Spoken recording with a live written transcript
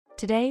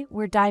Today,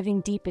 we're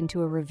diving deep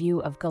into a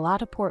review of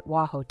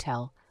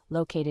GalataportWawhotel,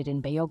 located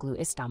in Beyoğlu,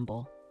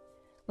 Istanbul.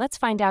 Let's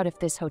find out if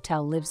this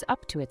hotel lives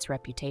up to its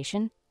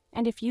reputation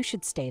and if you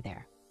should stay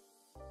there.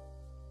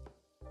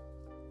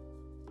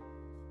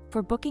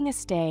 For booking a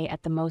stay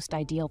at the most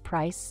ideal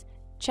price,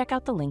 check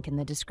out the link in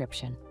the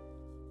description.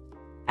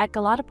 At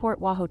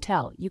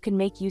GalataportWawhotel, you can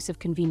make use of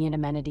convenient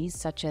amenities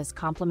such as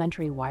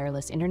complimentary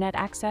wireless internet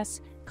access,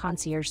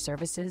 concierge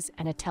services,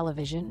 and a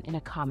television in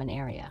a common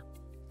area.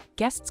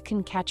 Guests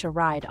can catch a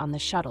ride on the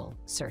shuttle,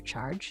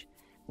 surcharge,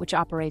 which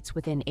operates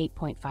within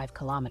 8.5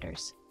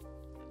 kilometers.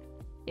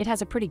 It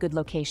has a pretty good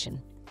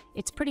location.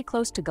 It's pretty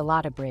close to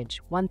Galata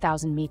Bridge,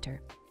 1,000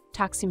 meter,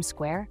 Taksim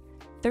Square,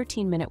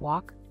 13-minute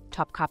walk,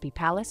 Topkapi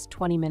Palace,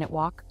 20-minute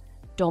walk,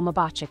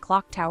 Dolmabahce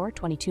Clock Tower,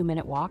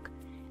 22-minute walk,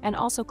 and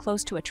also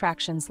close to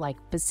attractions like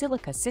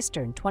Basilica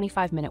Cistern,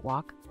 25-minute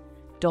walk,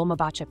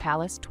 Dolmabahce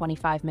Palace,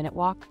 25-minute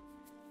walk,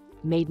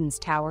 Maiden's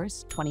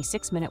Towers,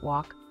 26-minute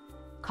walk,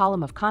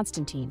 Column of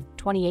Constantine,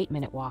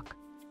 28-minute walk.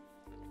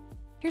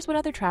 Here's what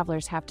other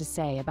travelers have to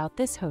say about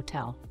this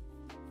hotel.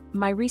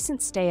 My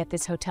recent stay at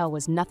this hotel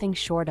was nothing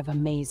short of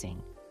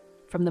amazing.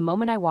 From the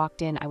moment I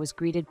walked in, I was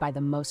greeted by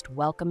the most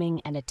welcoming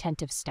and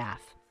attentive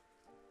staff.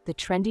 The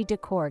trendy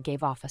decor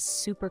gave off a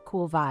super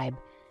cool vibe,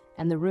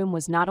 and the room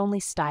was not only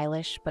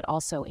stylish, but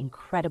also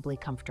incredibly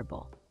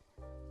comfortable.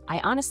 I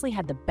honestly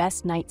had the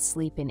best night's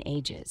sleep in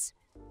ages.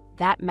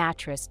 That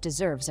mattress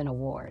deserves an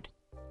award.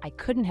 I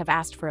couldn't have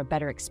asked for a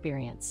better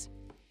experience.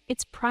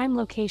 Its prime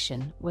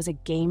location was a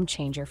game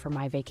changer for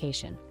my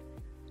vacation.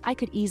 I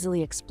could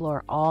easily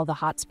explore all the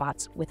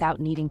hotspots without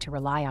needing to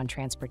rely on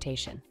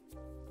transportation.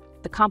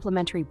 The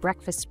complimentary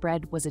breakfast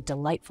spread was a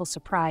delightful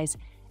surprise,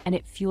 and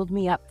it fueled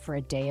me up for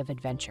a day of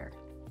adventure.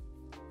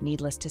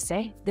 Needless to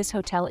say, this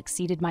hotel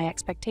exceeded my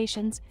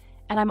expectations,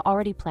 and I'm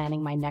already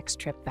planning my next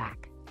trip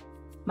back.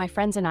 My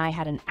friends and I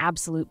had an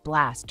absolute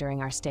blast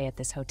during our stay at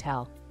this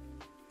hotel.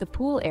 The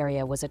pool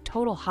area was a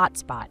total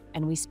hotspot,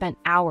 and we spent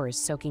hours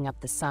soaking up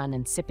the sun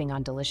and sipping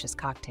on delicious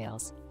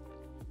cocktails.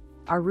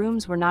 Our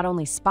rooms were not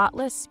only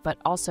spotless, but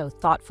also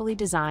thoughtfully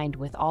designed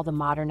with all the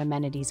modern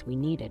amenities we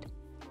needed.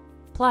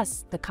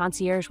 Plus, the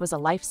concierge was a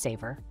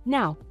lifesaver.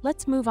 Now,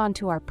 let's move on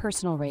to our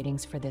personal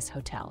ratings for this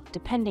hotel,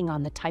 depending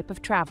on the type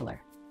of traveler.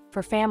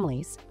 For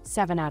families,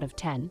 7 out of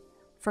 10.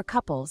 For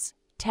couples,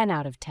 10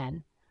 out of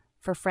 10.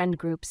 For friend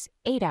groups,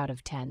 8 out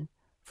of 10.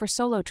 For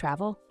solo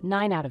travel,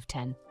 9 out of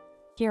 10.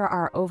 Here are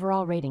our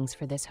overall ratings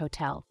for this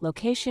hotel.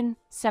 Location,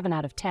 7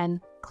 out of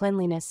 10.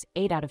 Cleanliness,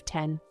 8 out of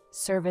 10.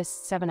 Service,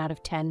 7 out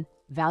of 10.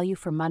 Value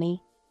for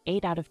money,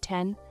 8 out of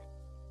 10.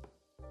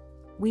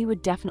 We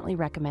would definitely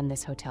recommend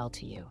this hotel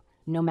to you,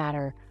 no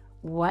matter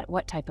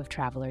what type of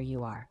traveler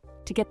you are.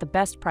 To get the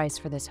best price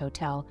for this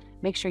hotel,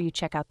 make sure you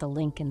check out the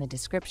link in the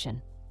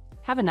description.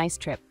 Have a nice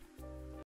trip.